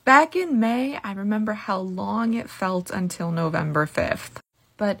Back in May, I remember how long it felt until November 5th.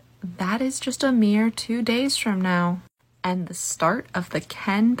 But that is just a mere 2 days from now. And the start of the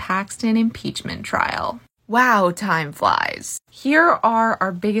Ken Paxton impeachment trial. Wow, time flies. Here are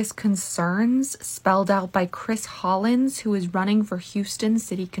our biggest concerns spelled out by Chris Hollins, who is running for Houston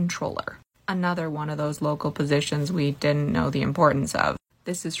City Controller. Another one of those local positions we didn't know the importance of.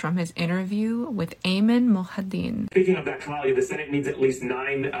 This is from his interview with Ayman Mohadin. Speaking of that trial, the Senate needs at least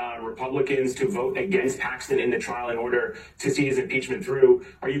 9 Republicans to vote against Paxton in the trial in order to see his impeachment through.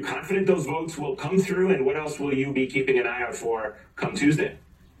 Are you confident those votes will come through, and what else will you be keeping an eye out for come Tuesday?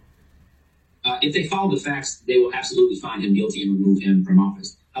 If they follow the facts, they will absolutely find him guilty and remove him from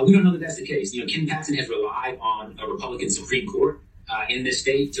office. We don't know that that's the case. Ken Paxton has relied on a Republican Supreme Court in this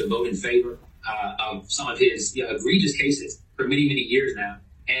state to vote in favor of some of his egregious cases for many, many years now.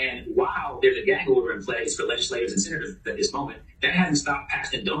 And while there's a gag order in place for legislators and senators at this moment, that hasn't stopped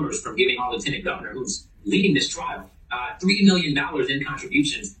Paxton donors from giving our lieutenant governor, who's leading this trial, $3 million in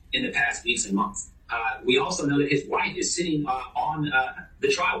contributions in the past weeks and months. We also know that his wife is sitting on the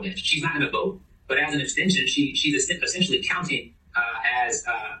trial bench. She's not going to vote, but as an extension, she's essentially counting as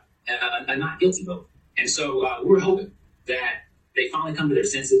a not guilty vote. And so we're hoping that they finally come to their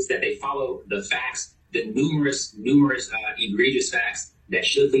senses, that they follow the facts, the numerous egregious facts that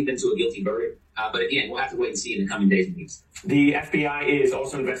should lead them to a guilty verdict. But again, we'll have to wait and see in the coming days and weeks. The FBI is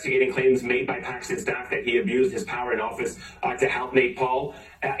also investigating claims made by Paxton's staff that he abused his power in office to help Nate Paul.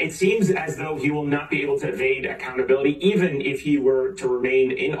 It seems as though he will not be able to evade accountability, even if he were to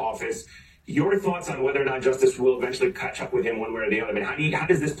remain in office. Your thoughts on whether or not justice will eventually catch up with him one way or the other? I mean, how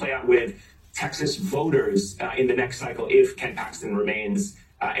does this play out with Texas voters in the next cycle if Ken Paxton remains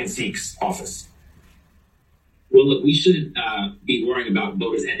and seeks office? Well, look, we shouldn't be worrying about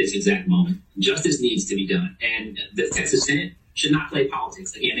voters at this exact moment. Justice needs to be done. And the Texas Senate should not play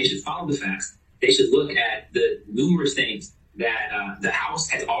politics. Again, they should follow the facts. They should look at the numerous things that the House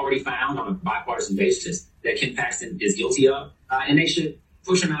has already found on a bipartisan basis that Ken Paxton is guilty of, and they should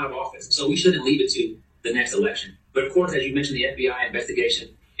push him out of office. So we shouldn't leave it to the next election. But of course, as you mentioned, the FBI investigation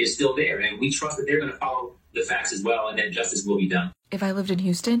is still there, and we trust that they're going to follow the facts as well, and that justice will be done. If I lived in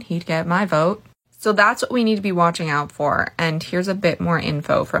Houston, he'd get my vote. So that's what we need to be watching out for, and here's a bit more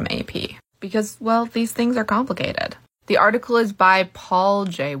info from AP. Because, well, these things are complicated. The article is by Paul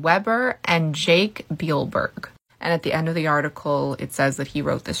J. Weber and Jake Bielberg. And at the end of the article, it says that he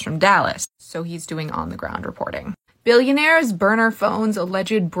wrote this from Dallas, so he's doing on-the-ground reporting. Billionaires, burner phones,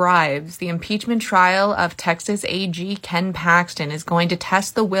 alleged bribes. The impeachment trial of Texas AG Ken Paxton is going to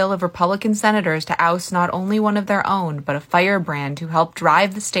test the will of Republican senators to oust not only one of their own, but a firebrand who helped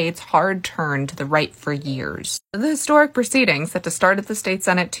drive the state's hard turn to the right for years. The historic proceedings set to start at the state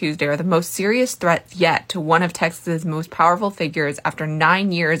Senate Tuesday are the most serious threat yet to one of Texas's most powerful figures after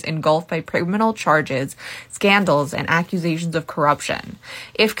 9 years engulfed by criminal charges, scandals, and accusations of corruption.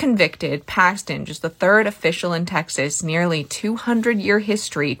 If convicted, Paxton, just the third official in Texas nearly 200-year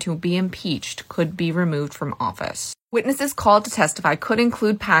history to be impeached, could be removed from office. Witnesses called to testify could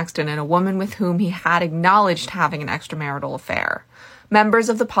include Paxton and a woman with whom he had acknowledged having an extramarital affair. Members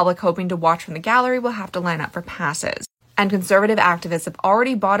of the public hoping to watch from the gallery will have to line up for passes. And conservative activists have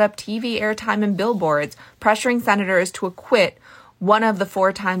already bought up TV airtime and billboards, pressuring senators to acquit one of the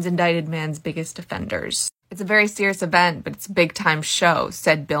 4 times indicted man's biggest offenders. It's a very serious event, but it's a big-time show,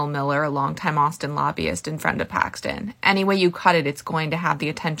 said Bill Miller, a longtime Austin lobbyist and friend of Paxton. Any way you cut it, it's going to have the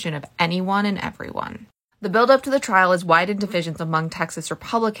attention of anyone and everyone. The build-up to the trial has widened divisions among Texas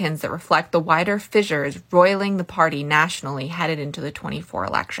Republicans that reflect the wider fissures roiling the party nationally headed into the 2024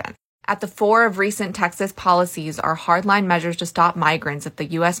 election. At the fore of recent Texas policies are hardline measures to stop migrants at the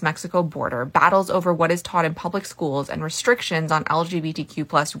U.S.-Mexico border, battles over what is taught in public schools, and restrictions on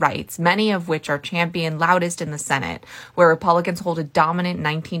LGBTQ+ rights, many of which are championed loudest in the Senate, where Republicans hold a dominant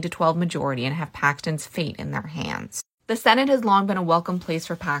 19-12 majority and have Paxton's fate in their hands. The Senate has long been a welcome place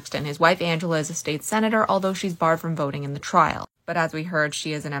for Paxton. His wife Angela is a state senator, although she's barred from voting in the trial. But as we heard,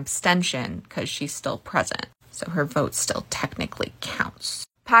 she is an abstention because she's still present, so her vote still technically counts.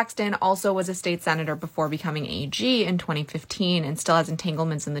 Paxton also was a state senator before becoming AG in 2015 and still has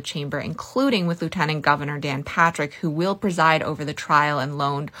entanglements in the chamber, including with Lieutenant Governor Dan Patrick, who will preside over the trial and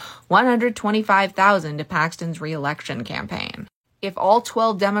loaned $125,000 to Paxton's re-election campaign. If all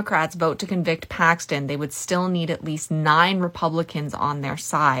 12 Democrats vote to convict Paxton, they would still need at least 9 Republicans on their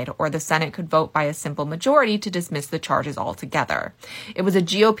side, or the Senate could vote by a simple majority to dismiss the charges altogether. It was a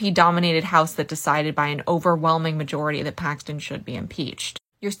GOP-dominated House that decided by an overwhelming majority that Paxton should be impeached.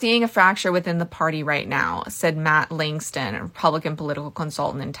 You're seeing a fracture within the party right now, said Matt Langston, a Republican political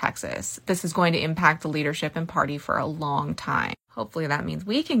consultant in Texas. This is going to impact the leadership and party for a long time. Hopefully that means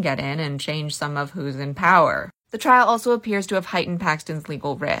we can get in and change some of who's in power. The trial also appears to have heightened Paxton's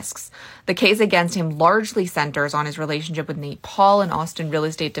legal risks. The case against him largely centers on his relationship with Nate Paul, an Austin real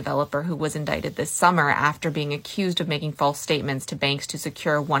estate developer who was indicted this summer after being accused of making false statements to banks to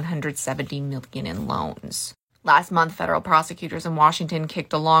secure $170 million in loans. Last month, federal prosecutors in Washington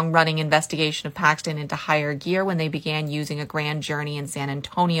kicked a long-running investigation of Paxton into higher gear when they began using a grand jury in San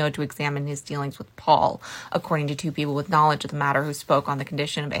Antonio to examine his dealings with Paul, according to two people with knowledge of the matter who spoke on the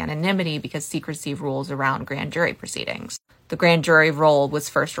condition of anonymity because secrecy rules around grand jury proceedings. The grand jury role was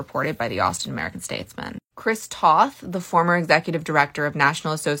first reported by the Austin American-Statesman. Chris Toth, the former executive director of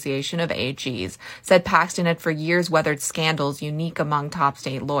National Association of AGs, said Paxton had for years weathered scandals unique among top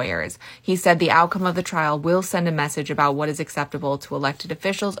state lawyers. He said the outcome of the trial will send a message about what is acceptable to elected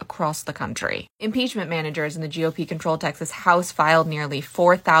officials across the country. Impeachment managers in the GOP-controlled Texas House filed nearly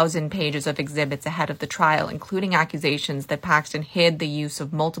 4,000 pages of exhibits ahead of the trial, including accusations that Paxton hid the use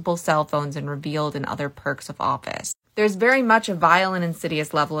of multiple cell phones and revealed in other perks of office. There's very much a vile and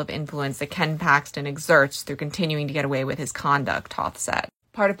insidious level of influence that Ken Paxton exerts through continuing to get away with his conduct, Toth said.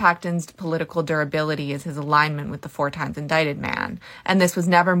 Part of Paxton's political durability is his alignment with the 4 times indicted man, and this was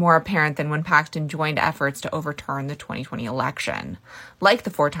never more apparent than when Paxton joined efforts to overturn the 2020 election. Like the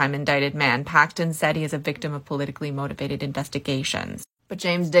 4-time indicted man, Paxton said he is a victim of politically motivated investigations. But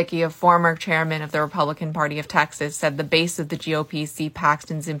James Dickey, a former chairman of the Republican Party of Texas, said the base of the GOP see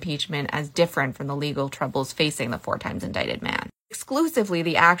Paxton's impeachment as different from the legal troubles facing the 4 times indicted man. Exclusively,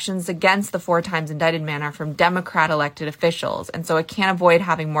 the actions against the 4 times indicted man are from Democrat-elected officials, and so it can't avoid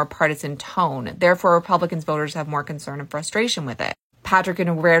having more partisan tone. Therefore, Republicans voters have more concern and frustration with it. Patrick, in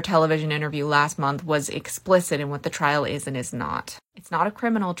a rare television interview last month, was explicit in what the trial is and is not. It's not a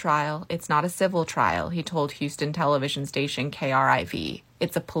criminal trial. It's not a civil trial, he told Houston television station KRIV.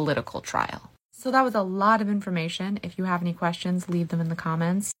 It's a political trial. So that was a lot of information. If you have any questions, leave them in the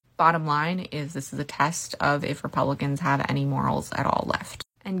comments. Bottom line is this is a test of if Republicans have any morals at all left.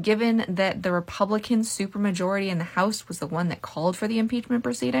 And given that the Republican supermajority in the House was the one that called for the impeachment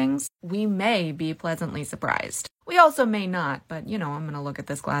proceedings, we may be pleasantly surprised. We also may not, but, I'm going to look at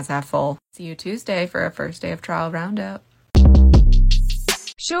this glass half full. See you Tuesday for a first day of trial roundup.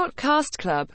 Short Cast Club